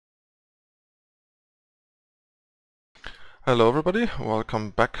Hello everybody, welcome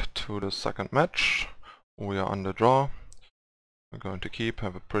back to the second match. We are on the draw. We're going to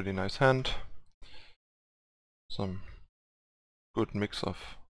have a pretty nice hand. Some good mix of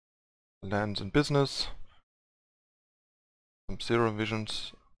lands and business. Some zero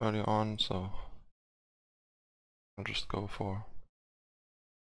visions early on, so I'll just go for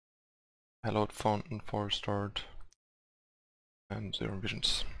Hallowed Fountain for a start and zero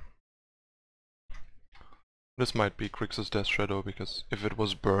visions. This might be Grixis Death Shadow, because if it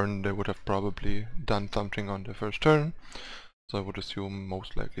was Burn they would have probably done something on their first turn. So I would assume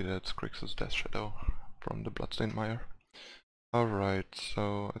most likely that's Grixis Death Shadow from the Bloodstained Mire. Alright,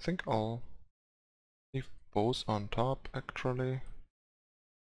 so I think I'll leave both on top actually.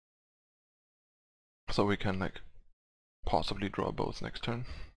 So we can possibly draw both next turn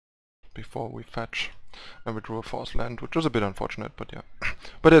before we fetch. And we drew a force land, which was a bit unfortunate, but yeah.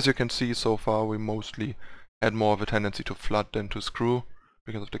 But as you can see, so far we mostly had more of a tendency to flood than to screw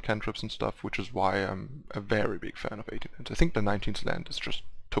because of the cantrips and stuff, which is why I'm a very big fan of 18 lands. I think the 19th land is just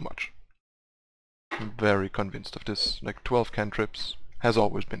too much. I'm very convinced of this. 12 cantrips has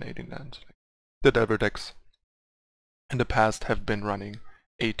always been 18 lands. The Devil decks in the past have been running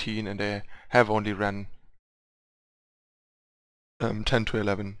 18 and they have only ran 10 to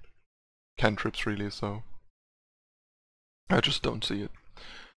 11 cantrips really, so I just don't see it.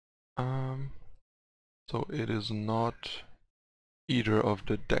 So it is not either of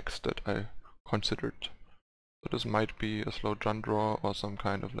the decks that I considered. So this might be a slow Jund draw or some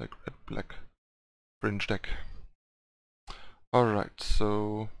kind of red-black fringe deck. Alright,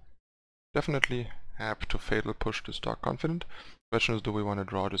 so definitely have to Fatal Push this Dark Confident. Question is, do we want to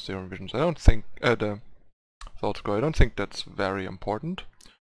draw the Zero Visions? I don't think the Thought Scroll. I don't think that's very important.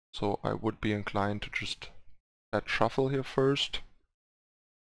 So I would be inclined to just let shuffle here first.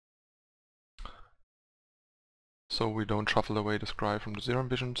 So we don't shuffle away this guy from the Zero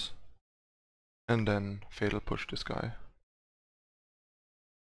Visions. And then Fatal Push this guy.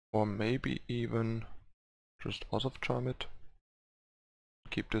 Or maybe even just Oath Charm it.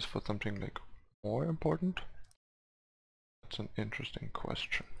 Keep this for something more important. That's an interesting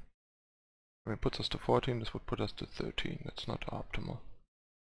question. When it puts us to 14, this would put us to 13. That's not optimal.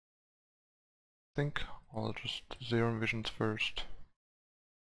 I think I'll just Zero Visions first.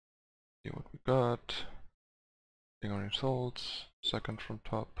 See what we got. Thing on results. Second from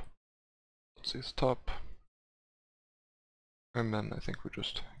top. Let's see his top. And then I think we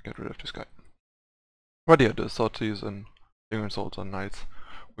just get rid of this guy. But yeah, the Thoughtseize and Thing on results are nice.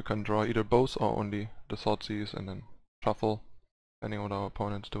 We can draw either both or only the Thoughtseize and then shuffle, depending on what our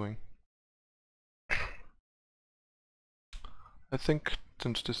opponent's doing. I think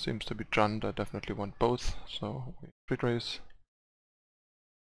since this seems to be Jund, I definitely want both, so we street race.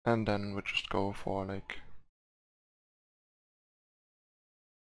 And then we just go for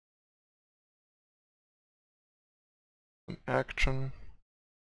some action.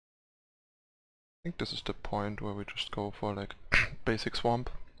 I think this is the point where we just go for basic swamp,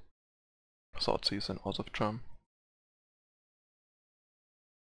 Thoughtseize and Oath Charm.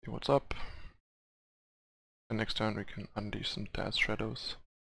 See what's up. And next turn we can unleash some Death Shadows.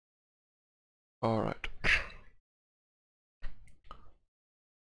 Alright.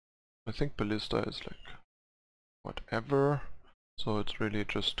 I think Ballista is whatever, so it's really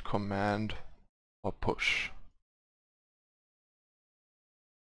just command or push.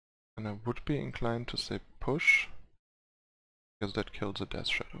 And I would be inclined to say push, because that kills a Death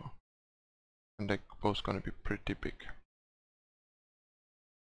Shadow. And they're both gonna be pretty big.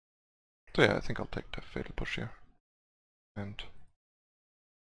 So yeah, I think I'll take the Fatal Push here. And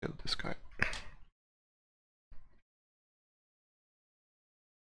kill this guy.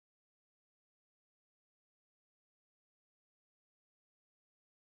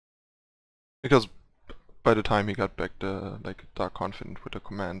 Because by the time he got back the Dark Confident with the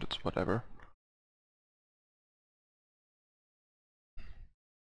command, it's whatever.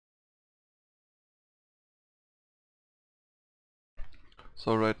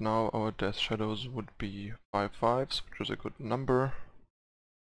 So right now our Death Shadows would be 5/5s, which is a good number.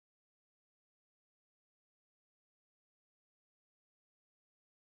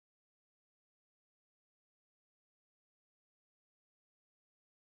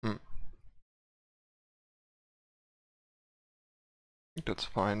 I think that's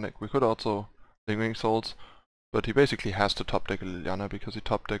fine. We could also Lingering Souls, but he basically has to top deck a Liliana because he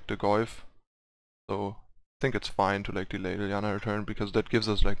top decked the Goyf. So I think it's fine to delay Liliana return, because that gives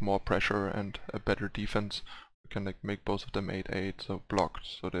us more pressure and a better defense. We can make both of them 8/8, so blocked,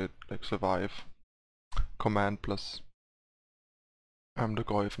 so they survive. Command plus the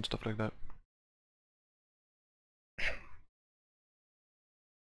Goyf and stuff like that.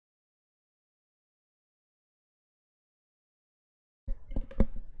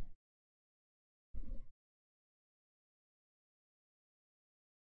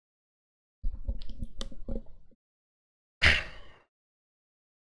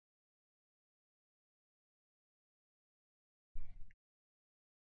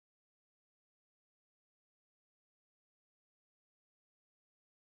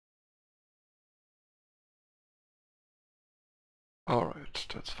 Alright,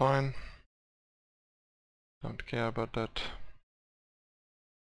 that's fine. Don't care about that.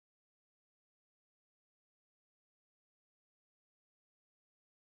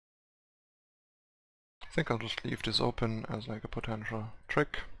 I think I'll just leave this open as like a potential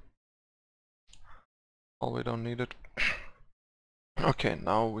trick. All we don't need it. Okay,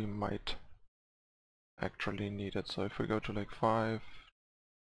 now we might actually need it. So if we go to like 5,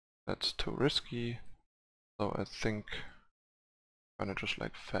 that's too risky. So I think I'm gonna just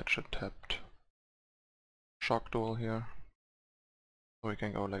like fetch a tapped shock duel here. So we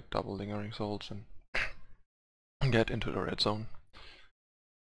can go like double lingering souls and get into the red zone.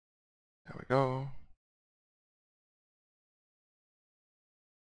 There we go.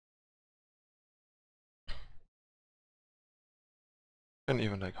 And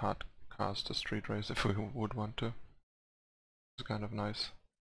even like hard cast a street race if we would want to. It's kind of nice.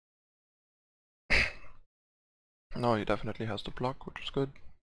 Now he definitely has the block, which is good.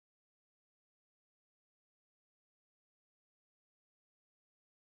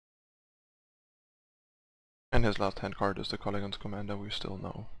 And his last hand card is the Colligan's Commander, we still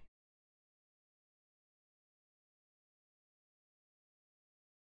know.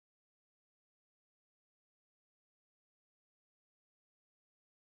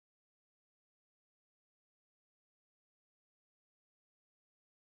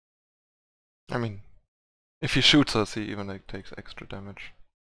 I mean, if he shoots us, he even like takes extra damage.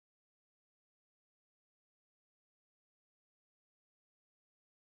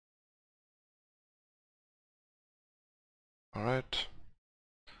 Alright.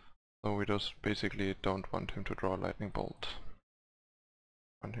 So we just basically don't want him to draw a lightning bolt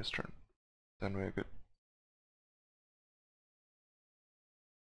on his turn. Then we're good.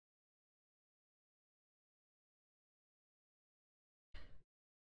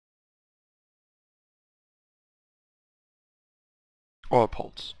 Or a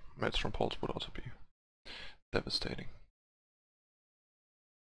pulse. Maelstrom pulse would also be devastating.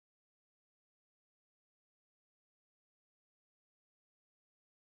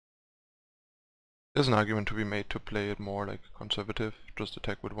 There's an argument to be made to play it more like conservative, just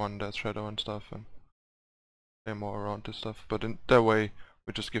attack with 1 Death Shadow and stuff and play more around this stuff, but in that way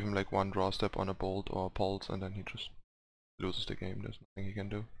we just give him like 1 draw step on a bolt or a pulse and then he just loses the game. There's nothing he can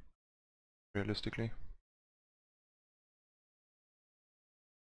do, realistically.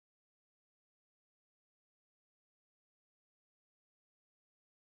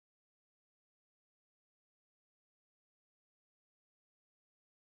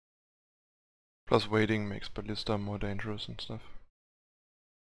 Plus waiting makes Ballista more dangerous and stuff.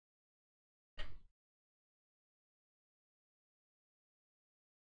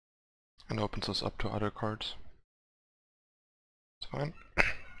 And opens us up to other cards. It's fine.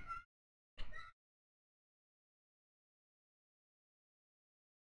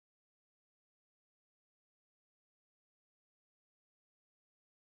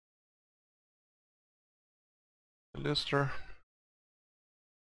 Lister.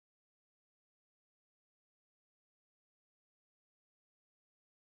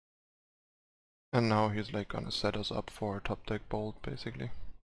 And now he's like gonna set us up for a top deck bolt, basically.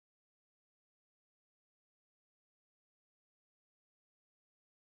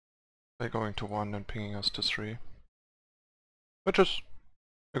 By going to 1 and pinging us to 3. Which is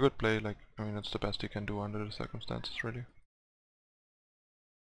a good play, like, I mean, it's the best he can do under the circumstances, really.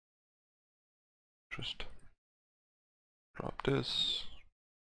 Just drop this.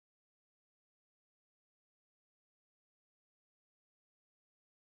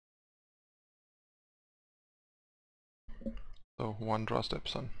 So 1 draw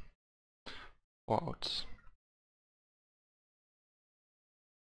steps on 4 outs.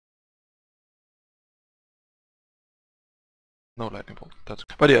 No lightning bolt.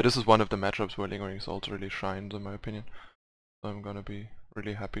 But yeah, this is one of the matchups where Lingering Souls really shines, in my opinion. So I'm gonna be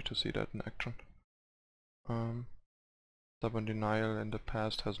really happy to see that in action. Stubborn Denial in the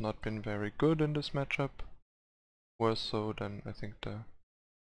past has not been very good in this matchup. Worse so than I think the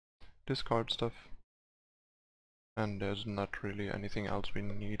discard stuff. And there's not really anything else we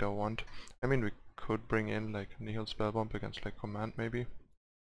need or want. I mean, we could bring in like Nihil Spellbomb against like Command maybe.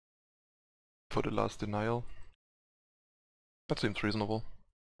 For the last Denial. That seems reasonable.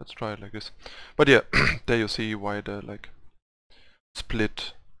 Let's try it like this. But yeah, there you see why the like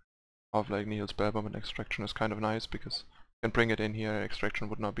split of like Nihil Spellbomb and Extraction is kind of nice, because you can bring it in here. Extraction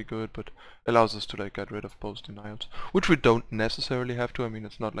would not be good, but allows us to like get rid of both denials, which we don't necessarily have to. I mean,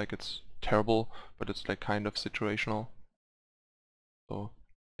 it's not like it's terrible, but it's like kind of situational. So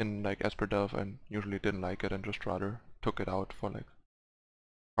in like Esper Delve, I usually didn't like it and just rather took it out for like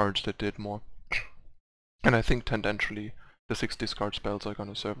cards that did more. And I think tendentially the 6 discard spells are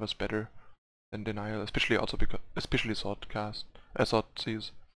gonna serve us better than Denial, especially also because Sword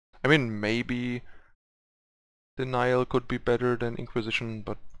Seas. I mean, maybe Denial could be better than Inquisition,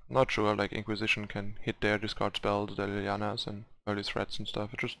 but not sure. Like, Inquisition can hit their discard spells, the Lilianas and early threats and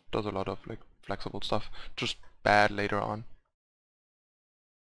stuff. It just does a lot of like flexible stuff. Just bad later on,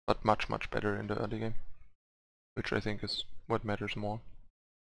 but much better in the early game, which I think is what matters more.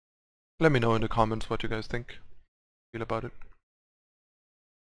 Let me know in the comments what you guys feel about it.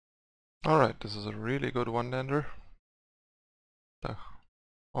 Alright, this is a really good one-lander.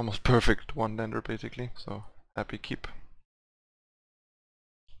 Almost perfect one-lander basically, so happy keep.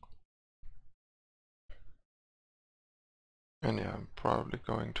 And yeah, I'm probably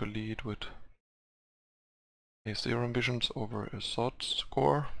going to lead with a Zero Ambitions over a Sword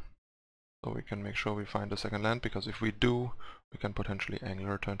score, so we can make sure we find a second land, because if we do, we can potentially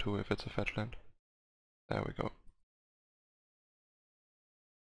Angler turn 2 if it's a fetch land. There we go.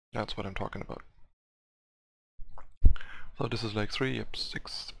 That's what I'm talking about. So this is like 3, yep,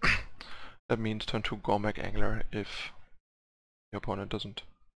 6. That means turn 2 Gormak Angler if the opponent doesn't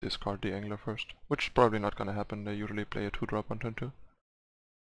discard the Angler first, which is probably not gonna happen. They usually play a 2-drop on turn 2.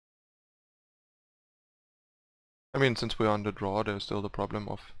 I mean, since we're on the draw, there's still the problem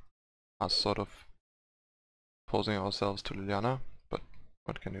of us sort of posing ourselves to Liliana, but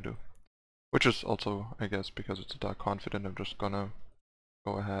what can you do? Which is also, I guess, because it's a Dark Confident, I'm just gonna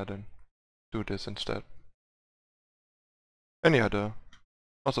go ahead and do this instead. And yeah, the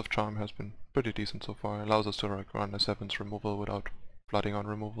House of Charm has been pretty decent so far. It allows us to like run a 7th removal without flooding on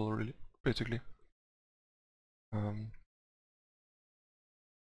removal, really, basically. I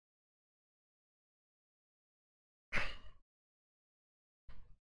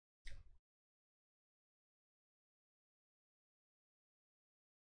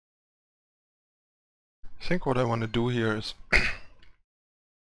think what I want to do here is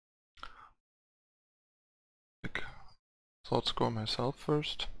like Sword score myself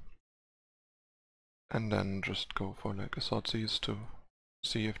first, and then just go for like a Sword Seize to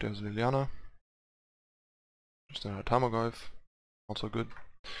see if there's Liliana. Just another Tarmogoyf, also good.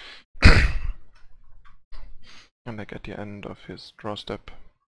 And like at the end of his draw step,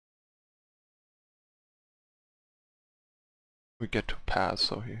 we get to pass,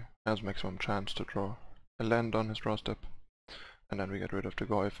 so he has maximum chance to draw a land on his draw step. And then we get rid of the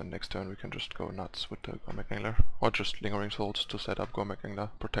Goyf, and next turn we can just go nuts with the Gormak Angler, or just Lingering Souls to set up Gormak Angler,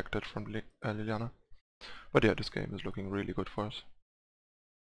 protected from Liliana. But yeah, this game is looking really good for us.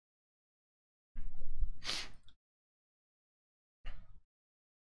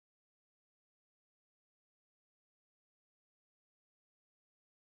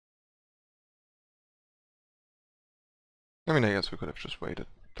 I mean, I guess we could have just waited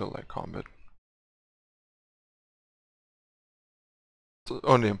till like combat. It's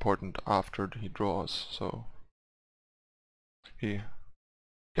only important after he draws, so he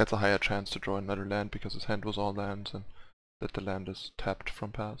gets a higher chance to draw another land because his hand was all lands and that the land is tapped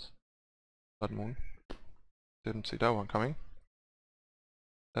from pass. Blood Moon. Didn't see that one coming.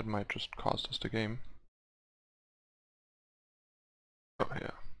 That might just cost us the game. Oh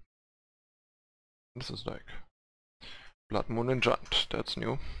yeah. This is like Blood Moon Enchant, that's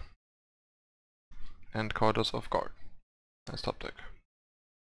new. And caught us off guard. Nice top deck.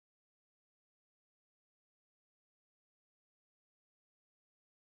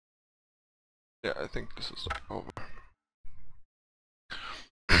 Yeah, I think this is over.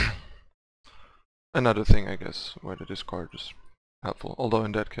 Another thing, I guess, where the discard is helpful, although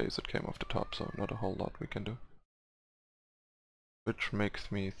in that case it came off the top, so not a whole lot we can do. Which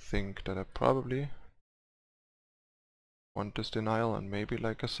makes me think that I probably want this Denial and maybe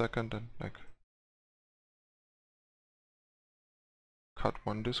like a second and like cut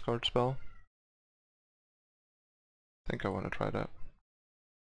one discard spell. I think I want to try that.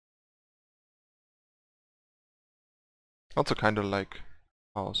 Also kinda like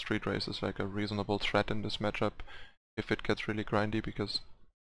how Street Race is like a reasonable threat in this matchup if it gets really grindy, because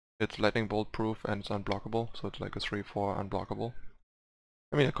it's Lightning Bolt proof and it's unblockable, so it's like a 3-4 unblockable.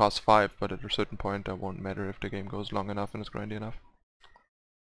 I mean, it costs 5, but at a certain point that won't matter if the game goes long enough and it's grindy enough.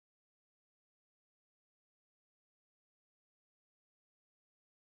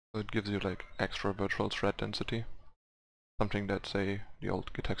 So it gives you like extra virtual threat density. Something that, say, the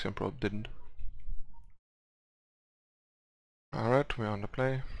old Gitaxian Probe didn't. Alright, we're on the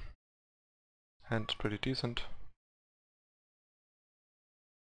play. Hand's pretty decent.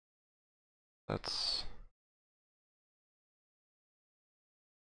 Let's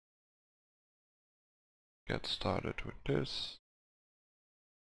get started with this.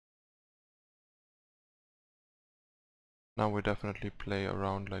 Now we definitely play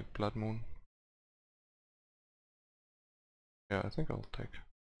around like Blood Moon. Yeah, I think I'll take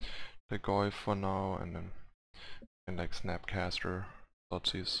the Goy for now, and then like Snapcaster,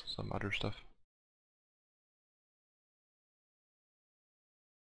 Thoughtseize, some other stuff.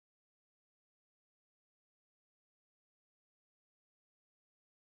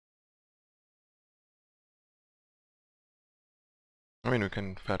 I mean, we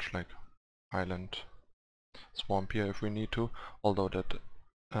can fetch like Island Swamp here if we need to, although that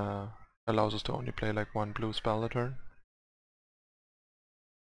allows us to only play like one blue spell a turn.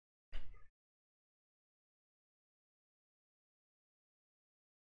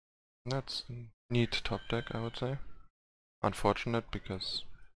 That's neat top deck, I would say. Unfortunate because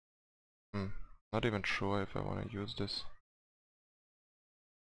not even sure if I want to use this.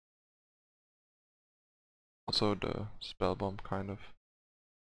 Also the spell bomb kind of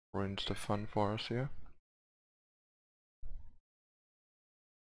ruins the fun for us here.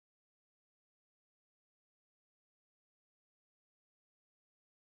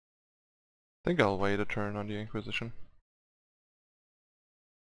 I think I'll wait a turn on the Inquisition,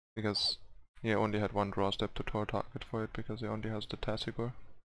 because he only had one draw step to target for it, because he only has the Tassigor.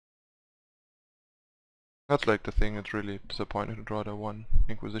 That's like the thing, it's really disappointing to draw the one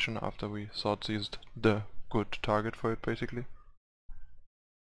Inquisition after we Thoughtseized the good target for it, basically.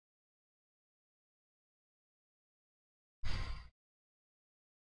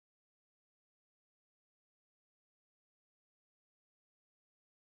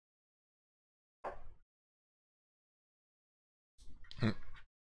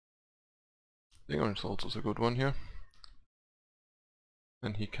 The Orange Souls is a good one here.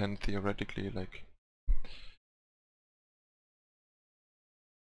 And he can theoretically like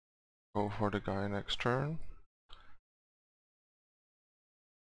go for the guy next turn.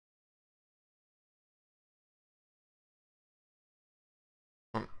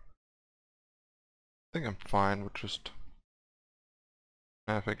 I think I'm fine with just...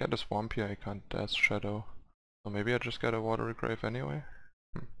 if I get a Swamp here I can't Death Shadow. So maybe I just get a Watery Grave anyway?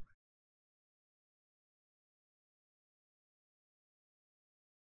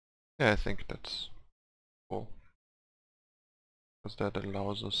 Yeah, I think that's cool. Because that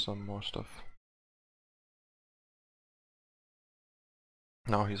allows us some more stuff.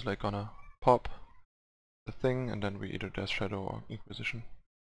 Now he's like gonna pop the thing, and then we either Death Shadow or Inquisition.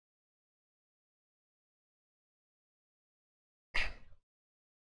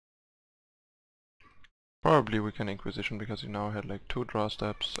 Probably we can Inquisition because he now had like 2 draw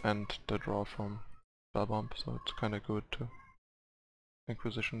steps and the draw from Spellbomb, so it's kinda good to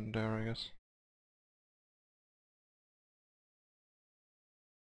Inquisition there, I guess.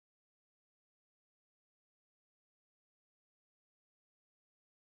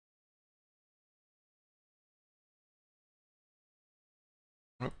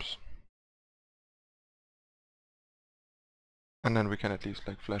 Oops. And then we can at least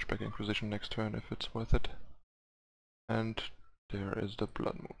like flashback Inquisition next turn if it's worth it. And there is the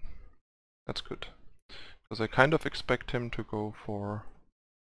Blood Moon. That's good. Because I kind of expect him to go for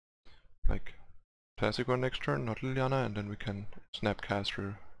like Tassigor next turn, not Liliana, and then we can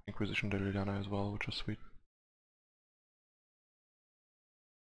Snapcaster Inquisition the Liliana as well, which is sweet.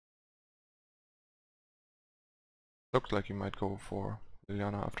 Looks like he might go for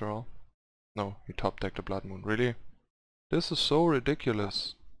Liliana after all. No, he top decked the Blood Moon. Really? This is so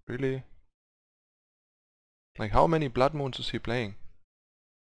ridiculous. Really? Like, how many Blood Moons is he playing?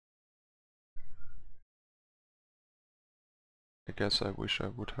 I guess I wish I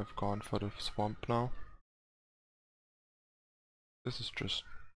would have gone for the Swamp now. This is just...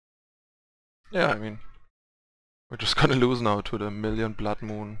 yeah, I mean... we're just gonna lose now to the million Blood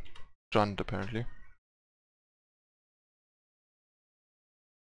Moon Junt, apparently.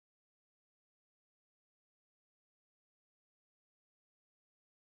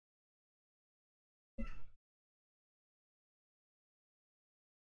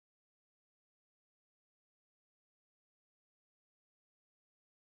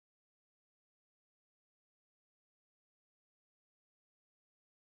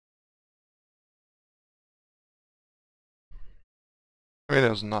 I mean,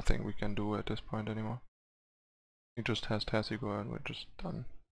 there's nothing we can do at this point anymore. He just has Tassigor and we're just done.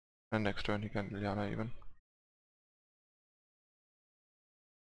 And next turn he can Liliana even.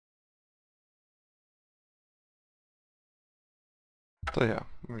 So yeah,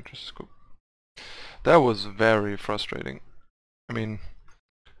 we just go. That was very frustrating. I mean,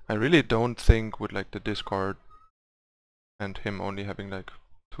 I really don't think with like the discard and him only having like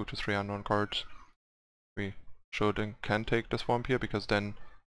 2 to 3 unknown cards, we should and can take the Swamp here, because then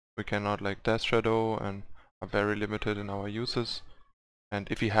we cannot like Death Shadow and are very limited in our uses. And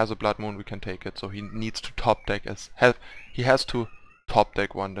if he has a Blood Moon, we can take it. So he needs to top deck he has to top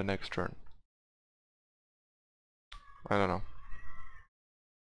deck one the next turn. I don't know.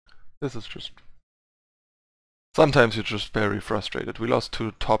 This is just... Sometimes you're just very frustrated. We lost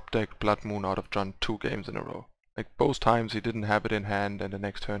to top deck Blood Moon out of John 2 games in a row. Like both times he didn't have it in hand, and the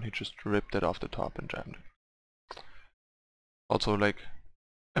next turn he just ripped it off the top and jammed it. Also, like,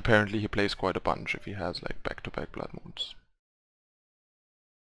 apparently he plays quite a bunch if he has like back-to-back Blood Moons.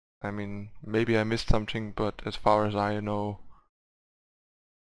 I mean, maybe I missed something, but as far as I know,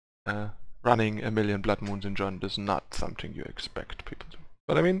 running a million Blood Moons in John is not something you expect people to.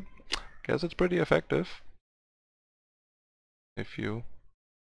 But I mean, I guess it's pretty effective if you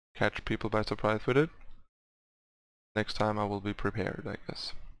catch people by surprise with it. Next time I will be prepared, I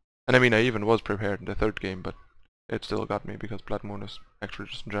guess. And I mean, I even was prepared in the third game, but it still got me because Blood Moon is actually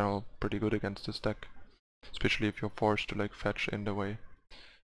just in general pretty good against this deck. Especially if you're forced to like fetch in the way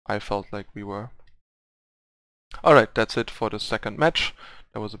I felt like we were. Alright, that's it for the second match.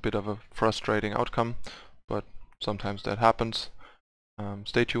 That was a bit of a frustrating outcome, but sometimes that happens.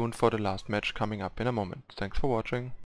 Stay tuned for the last match coming up in a moment. Thanks for watching.